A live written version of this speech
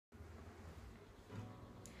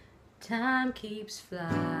Time keeps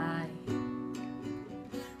flying,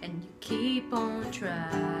 and you keep on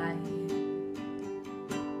trying.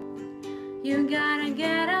 You gotta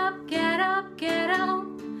get up, get up, get up,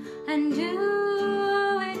 and do